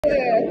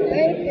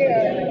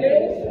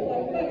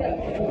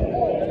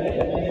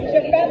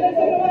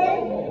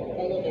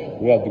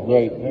We had the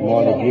great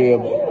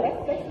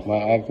Marlagibbs, my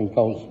acting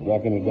coach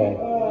back in the day.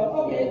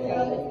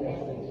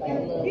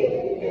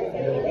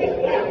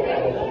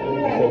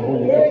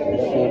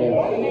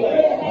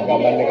 I got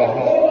my nigga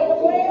hot.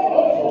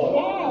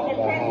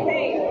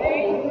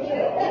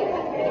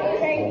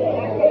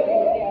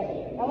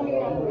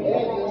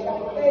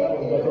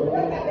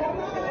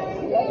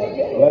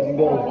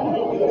 Legendary.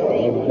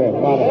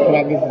 Mom, can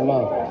I get some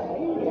mom?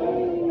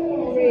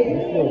 You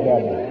still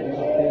got me.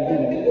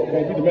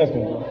 Can't be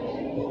domestic.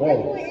 Right.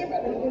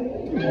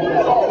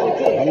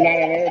 I'm not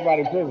in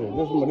everybody's prison.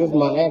 This is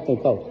my acting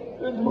coach.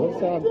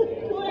 What's up?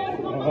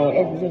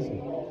 Exposition.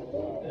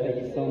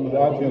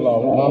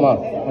 Mama.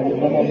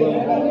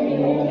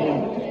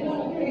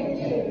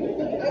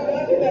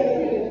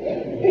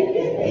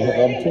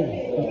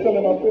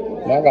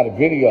 I got a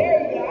video.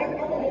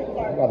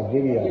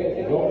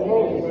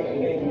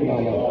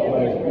 Mama.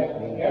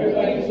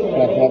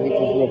 Can I get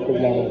this real quick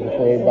now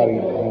before everybody?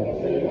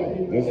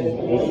 This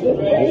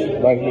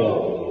right here.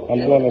 I'm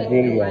doing a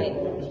video.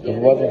 If it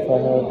wasn't for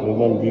her, it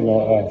wouldn't be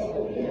on us.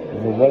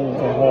 If it wasn't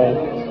for her,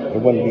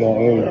 it wouldn't be on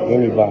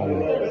anybody.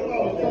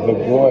 The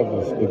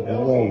gorgeous, the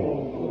great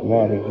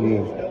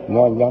Marlagibbs.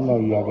 Y'all know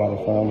y'all got it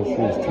from her. She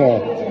was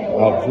 10.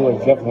 George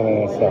Jefferson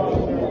and herself.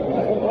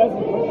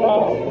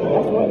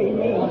 That's what he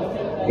means.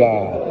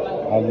 God,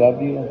 I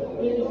love you.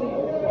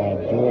 I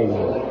adore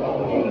you.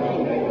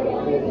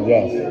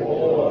 Yes.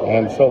 I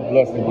am so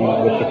blessed to be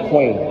with the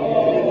queen.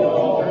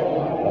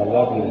 I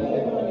love you.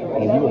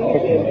 And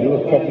you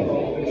were cooking.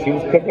 She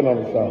was cooking on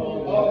the show.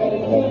 I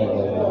love you.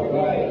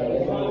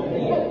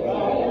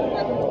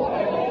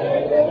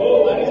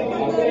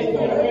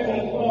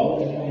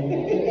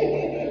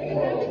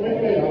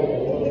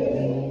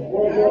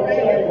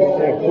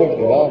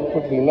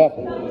 Quickly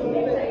nothing.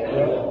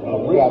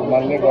 We got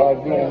my nigga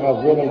RG in the house,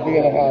 Rhythm B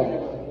in the house,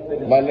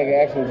 my nigga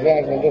Action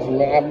Jackson. Listen,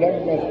 man, I've never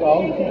been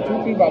starstruck. Two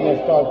people I've been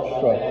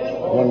starstruck.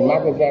 When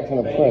Michael Jackson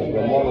and Prince,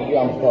 but Marlon B,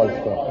 I'm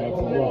starstruck.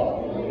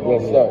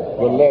 Yes, sir.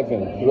 The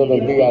legend,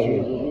 Rhythm B out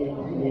here.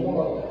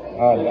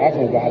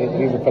 Action got it.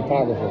 He's a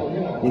photographer.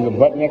 He's a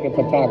butt-naked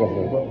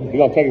photographer. He's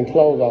gonna take his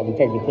clothes off and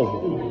take the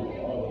picture.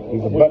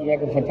 He's a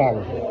butt-naked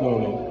photographer.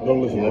 No,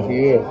 don't listen. Yes,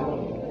 he is.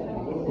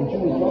 What you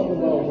were talking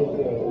about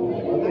with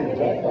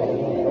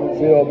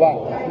C.O. Bob.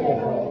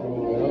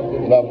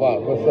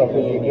 What's up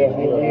with you?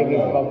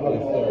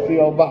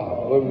 C.O.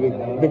 Bob.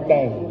 Big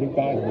things.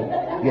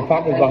 Your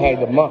pocket's gonna have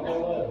the month.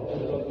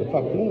 You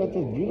know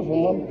this beautiful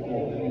mother?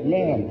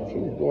 Man, she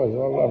was gorgeous. I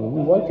love her.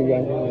 We work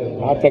together.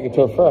 I'll take it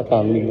to a fair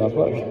time meeting. I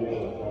swear.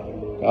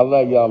 I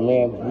love y'all,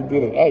 man. We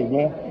did it. Hey,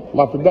 man,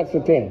 my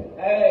production team.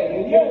 Hey,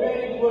 when you're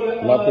ready for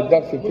the my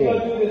production team.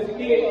 We're gonna do the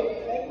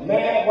skit.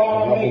 Mad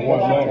while I make you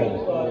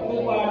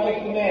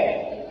mad.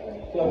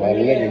 So my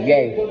nigga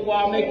Jay.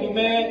 While I make you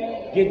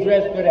mad, get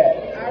dressed for that.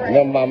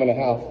 Little mom in the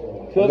house.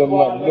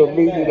 Little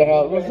Beezy in the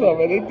house. What's up,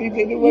 man? They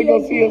ain't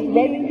gonna see us,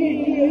 man.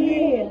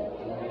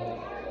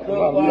 Look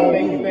while I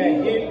make you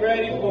mad. Get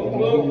ready for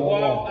Look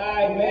While I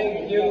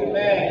Make You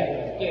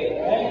Mad. Get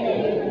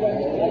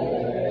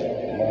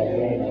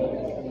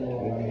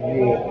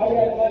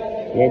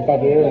You ain't about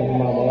to hear it,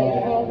 mama.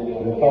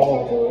 You call?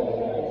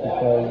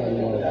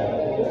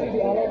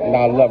 No,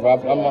 I love her.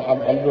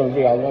 I'm doing a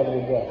video. I love her to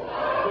death.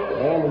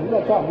 Man, we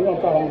gonna talk. I'm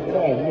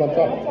saying. We gonna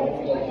talk.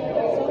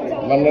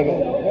 My nigga.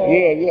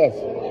 Yeah, yes.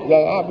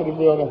 Young Hop in the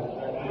building.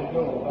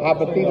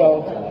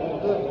 Hopatitos.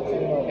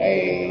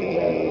 Hey.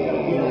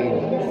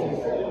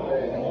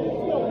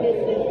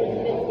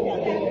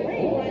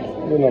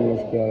 You know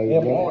Miss Kelly.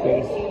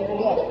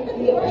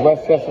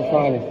 Westchester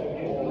finest.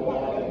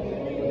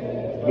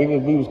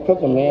 We was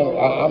cooking, man. I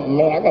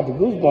got the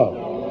goosebumps.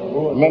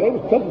 Man, they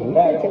was cooking.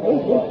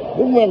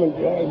 Them women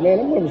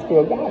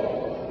still got it.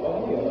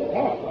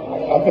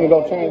 I'm finna go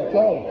change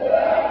clothes.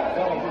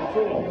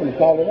 I'm finna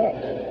call it up.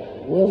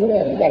 Where's it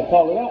at? You gotta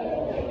call it up.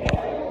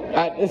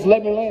 It's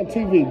Let Me Land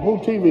TV, Boo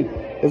TV.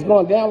 It's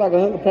going down like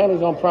 100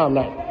 panties on prom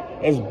night.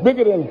 It's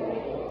bigger than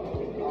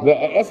the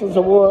Essence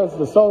Awards,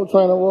 the Soul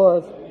Train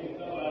Awards.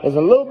 It's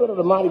a little bit of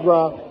the Mardi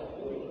Gras.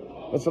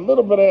 It's a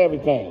little bit of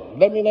everything.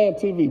 Let Me Land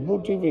TV, Boo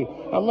TV.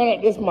 I'm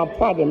running. This is my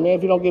partner, man.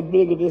 If you don't get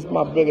bigger, this is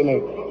my bigger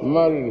name.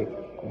 Murdered it.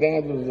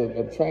 Dan was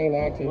a trained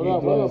actor. He's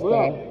doing his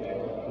thing.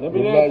 Let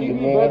Me Land TV,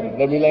 baby.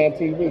 Let Me Land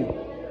TV.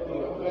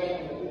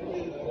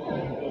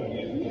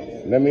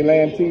 Let Me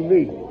Land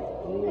TV.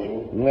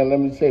 Man, let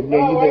me say, man,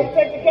 you did.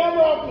 Take the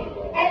camera off me.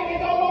 I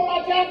don't want my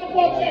child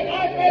support check. I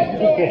paid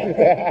for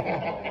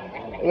it.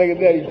 Look at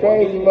that, you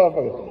crazy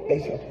motherfucker. They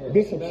said,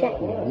 Bishop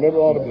shot me. Remember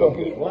all the the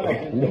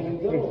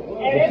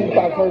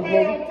Tupac first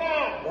movie?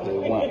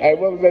 Hey,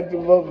 what was that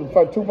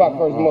Tupac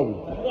first movie?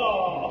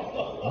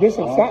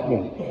 Bishop shot me.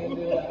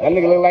 That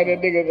nigga look like that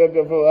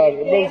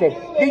nigga said,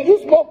 did you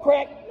smoke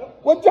crack?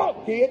 Well,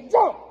 jump, kid,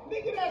 jump.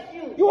 Nigga, that's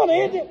you. You want to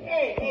hit it?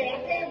 Hey, I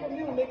came from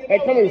you, nigga. Hey,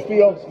 come here,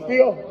 Steel.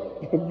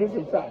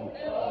 Bishop shot me.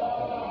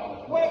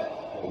 What?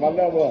 My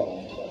level up.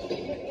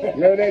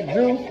 Remember that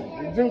juice?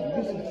 The juice,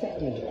 Bishop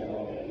shot me.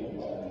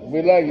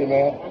 We love you,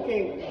 man. I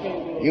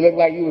can't. You look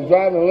like you was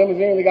driving a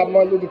limousine and got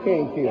Martin Luther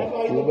King killed.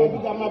 That's why you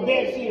got my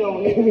bed sheet on,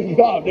 nigga.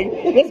 No,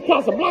 nigga. This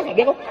Casablanca,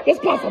 nigga. This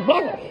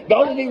Casablanca. The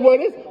only thing where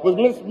this was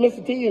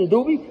Mr. T and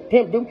Doobie,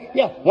 Pimp Doobie.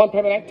 Yeah, 1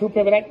 pimp of that, 2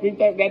 pimp of that, 3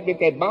 pimp of that, bitch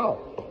that ball.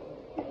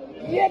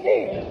 Yeah,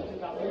 dude.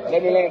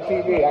 Let me land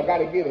TV. I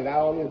gotta get it.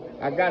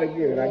 I gotta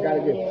get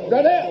it.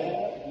 Go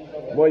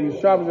there. Boy, you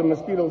sharp as a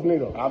mosquito's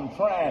needle. I'm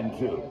trying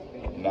to.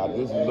 Now,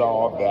 this is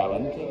all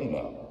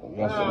Valentino.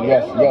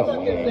 Yes.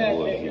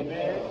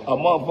 A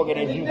motherfucker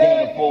that you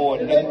can't afford,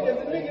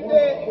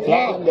 nigga.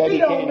 Something that he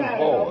can't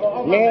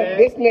afford. Man,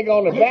 this nigga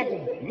on the back.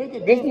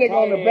 This nigga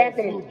on the back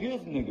of the.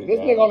 This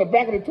nigga on the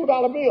back of the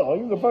 $2 bill.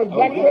 He's the first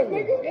black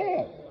president.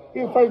 Yeah,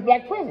 he's the first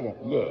black president.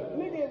 Look.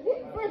 Nigga,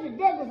 Frederick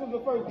Douglass is the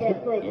first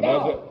black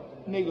president.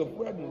 Nigga,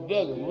 Frederick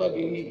Douglass,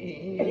 lucky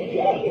he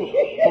got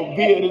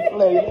forbid his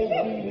slave.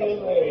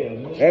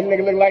 That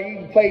nigga look like he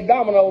played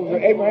dominoes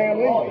with Abraham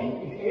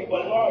Lincoln.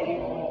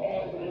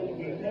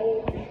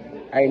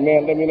 Hey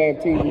man, let me land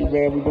TV,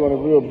 man. We doing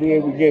it real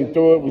big. We getting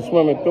through it. We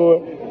swimming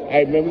through it.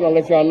 Hey man, we gonna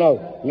let y'all know.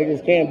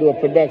 Niggas can do a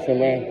production,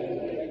 man.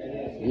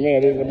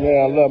 Man,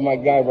 I love my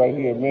guy right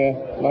here, man.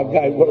 My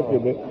guy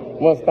working, man.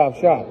 One-stop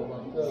shop.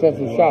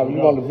 Central shop.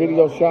 You want a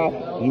video shop?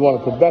 You want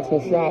a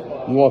production shop?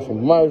 You want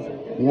some merch?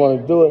 You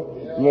want to do it?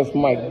 That's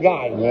my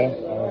guy, man.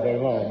 All day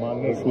long, my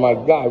nigga. That's my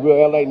guy.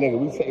 Real LA nigga.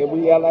 We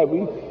LA.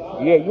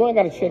 Yeah, you ain't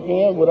got to check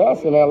in with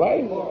us in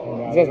LA.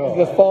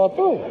 Just fall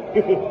through.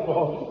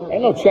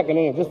 Ain't no checking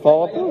in. Just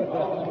fall through.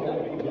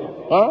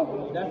 Huh?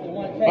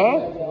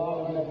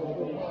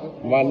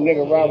 My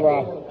nigga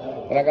Rah-Rah.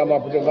 And I got my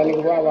producer. My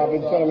nigga Rah-Rah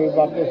been telling me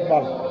about this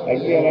about a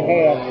year and a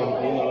half.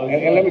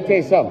 And let me tell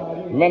you something.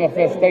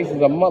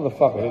 Manifestation's a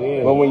motherfucker. It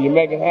is. But when you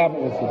make it happen,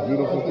 it's a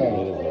beautiful thing.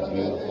 It is a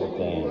beautiful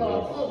thing.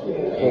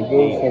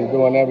 Producing,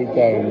 doing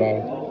everything,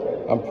 man.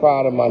 I'm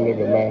proud of my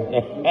nigga, man.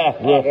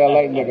 Real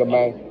LA nigga,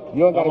 man.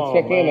 You don't gotta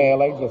check in to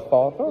LA, just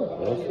fall through.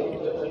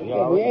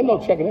 Yeah, we ain't no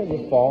checking in,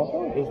 just fall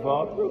through. Just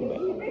fall through,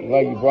 man.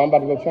 Love you, bro. I'm about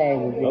to go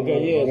change. Okay,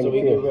 yeah, so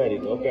we get ready.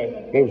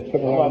 Okay. They was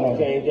cooking like a about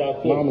to change y'all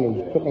motherfucker. Mama, they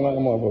was cooking like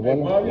a motherfucker,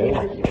 wasn't it?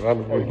 Yeah,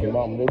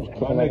 they was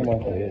cooking like a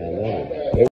motherfucker.